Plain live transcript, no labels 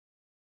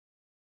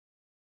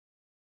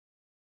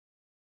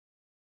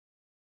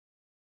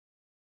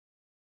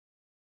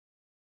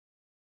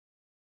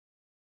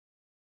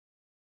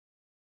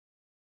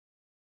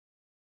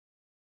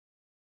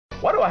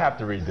Why do I have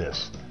to read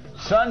this?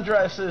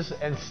 Sundresses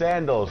and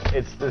sandals.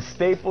 It's the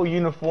staple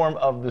uniform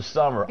of the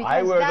summer. Because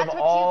I wear them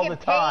all the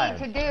time.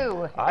 time. To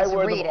do. I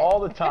wear them all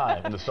the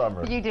time in the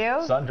summer. You do?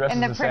 Sundresses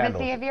in the and privacy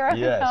sandals. of your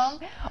own home?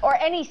 Or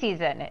any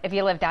season. If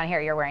you live down here,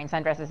 you're wearing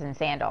sundresses and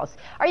sandals.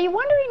 Are you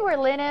wondering where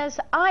Lynn is?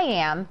 I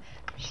am.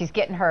 She's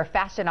getting her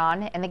fashion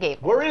on in the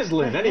gate. Where is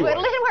Lynn anyway?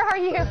 Lynn, where are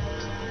you?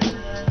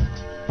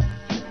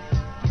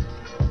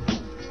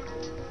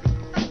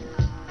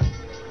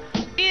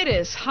 It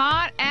is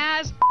hot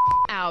as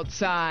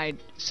outside,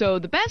 so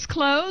the best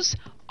clothes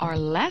are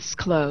less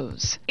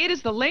clothes. It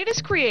is the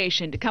latest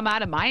creation to come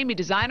out of Miami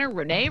designer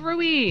Rene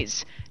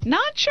Ruiz.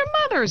 Not your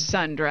mother's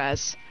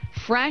sundress.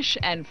 Fresh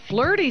and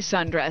flirty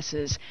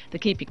sundresses that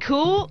keep you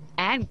cool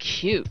and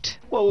cute.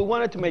 Well, we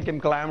wanted to make them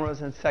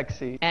glamorous and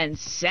sexy. And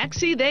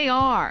sexy they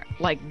are,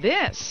 like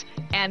this,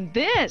 and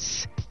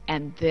this,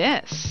 and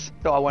this.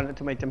 So I wanted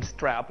to make them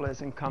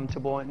strapless and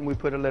comfortable, and we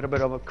put a little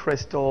bit of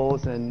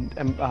crystals and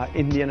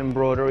Indian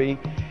embroidery,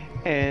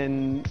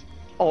 and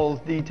all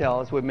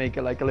details would make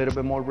it like a little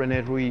bit more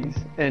Rene Ruiz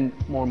and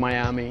more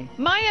Miami.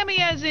 Miami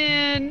as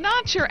in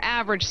not your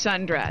average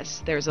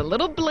sundress. There's a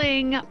little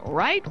bling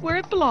right where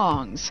it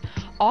belongs.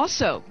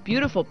 Also,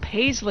 beautiful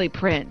paisley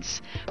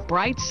prints,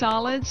 bright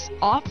solids,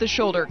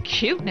 off-the-shoulder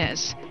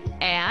cuteness,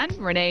 and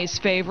Rene's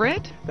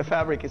favorite? The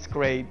fabric is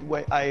great.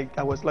 I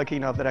was lucky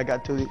enough that I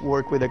got to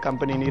work with a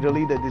company in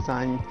Italy that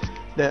designed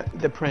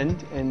the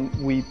print, and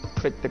we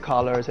put the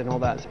colors and all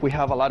that. We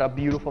have a lot of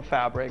beautiful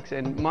fabrics,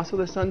 and most of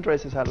the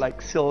sundresses are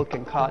like silk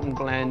and cotton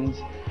blends.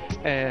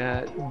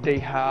 They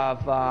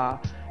have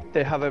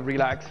a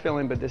relaxed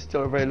feeling, but they're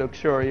still very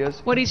luxurious.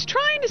 What he's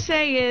trying to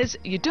say is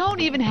you don't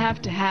even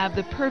have to have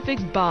the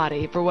perfect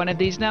body for one of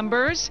these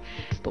numbers.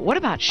 But what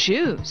about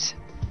shoes?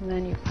 And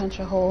then you punch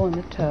a hole in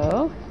the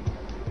toe.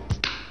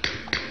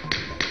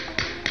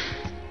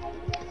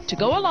 To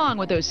go along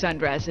with those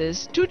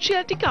sundresses,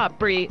 Tuccia Di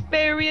Capri,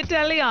 very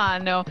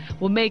Italiano,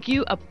 will make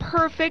you a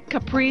perfect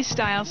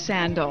Capri-style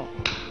sandal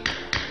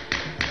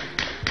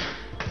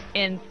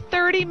in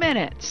 30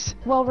 minutes.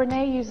 Well,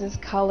 Rene uses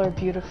color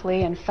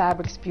beautifully and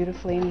fabrics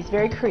beautifully, and he's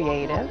very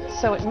creative,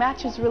 so it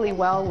matches really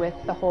well with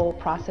the whole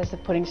process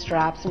of putting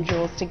straps and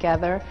jewels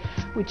together.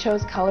 We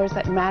chose colors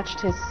that matched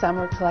his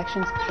summer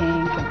collections,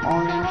 pink and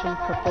orange and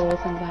purples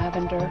and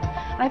lavender.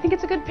 And I think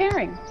it's a good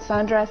pairing,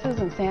 sundresses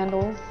and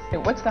sandals.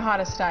 What's the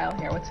hottest style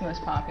here? What's the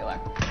most popular?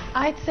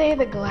 I'd say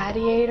the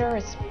Gladiator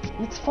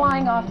it's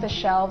flying off the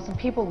shelves, and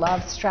people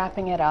love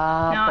strapping it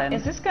up. Now, and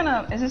is this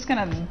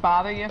gonna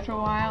bother you after a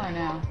while or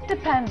no?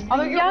 Depends.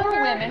 Although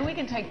we're women, we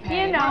can take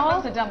pain. You know,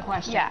 that's a dumb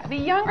question. Yeah, the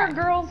younger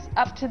girls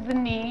up to the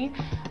knee.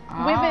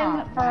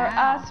 Women, for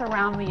us,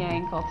 around the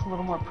ankle. It's a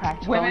little more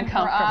practical Women and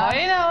comfortable. For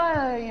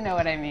us. You know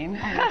what I mean.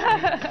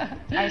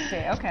 I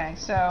see. Okay,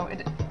 so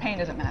pain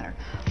doesn't matter.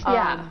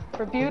 Yeah,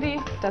 for beauty,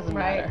 doesn't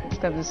matter.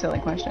 That was a silly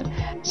question.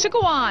 So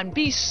go on,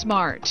 be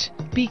smart,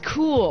 be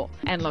cool,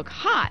 and look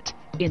hot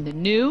in the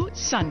new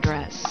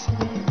sundress.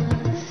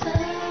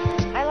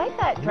 I like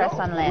that dress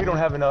on Lynn. We don't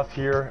have enough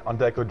here on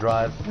Deco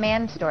Drive.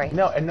 Man story.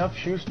 No, enough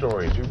shoe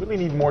stories. We really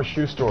need more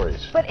shoe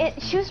stories.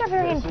 But shoes are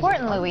very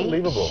important, Louis.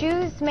 Unbelievable.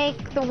 Shoes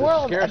make the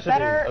world a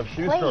better of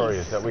shoe place.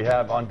 stories that we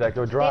have on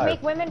Deco Drive. They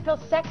make women feel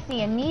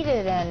sexy and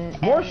needed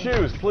and more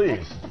shoes,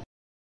 please.